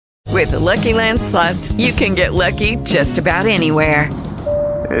With the Lucky Land Slots, you can get lucky just about anywhere.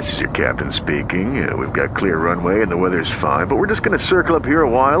 This is your captain speaking. We've got clear runway and the weather's fine, but we're just going to circle up here a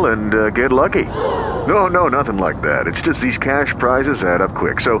while and get lucky. No, nothing like that. It's just these cash prizes add up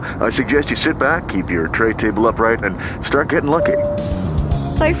quick. So I suggest you sit back, keep your tray table upright, and start getting lucky.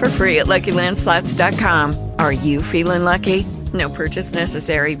 Play for free at LuckyLandSlots.com. Are you feeling lucky? No purchase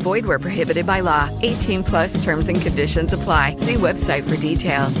necessary. Void where prohibited by law. 18 plus terms and conditions apply. See website for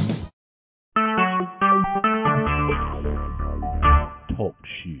details. Talk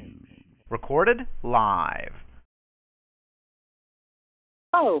shoes. Recorded live.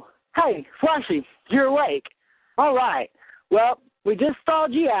 Oh, hey, Flashy, you're awake. All right. Well, we just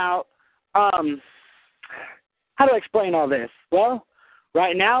stalled you out. How do I explain all this? Well,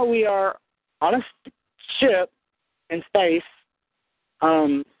 right now we are on a ship in space.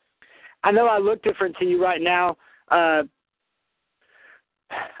 I know I look different to you right now. I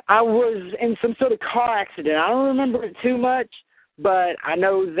was in some sort of car accident. I don't remember it too much, but I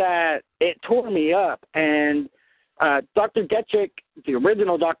know that it tore me up. And Dr. Getchick, the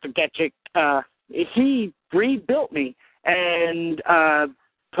original Dr. Getchick, he rebuilt me and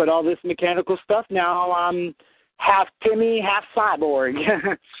put all this mechanical stuff. Now I'm half Timmy, half cyborg.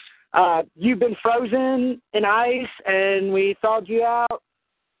 You've been frozen in ice, and we thawed you out.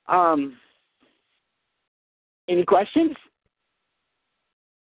 Any questions?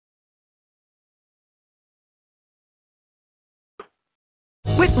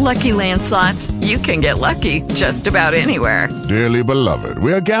 With Lucky Land Slots, you can get lucky just about anywhere. Dearly beloved,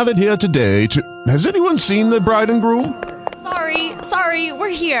 we are gathered here today to... Has anyone seen the bride and groom? Sorry, we're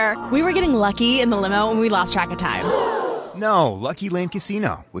here. We were getting lucky in the limo and we lost track of time. No, Lucky Land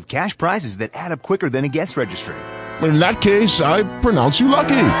Casino, with cash prizes that add up quicker than a guest registry. In that case, I pronounce you lucky.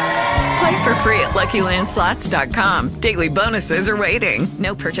 Play for free at LuckyLandSlots.com. Daily bonuses are waiting.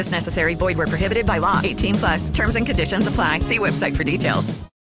 No purchase necessary. Void where prohibited by law. 18 plus. Terms and conditions apply. See website for details.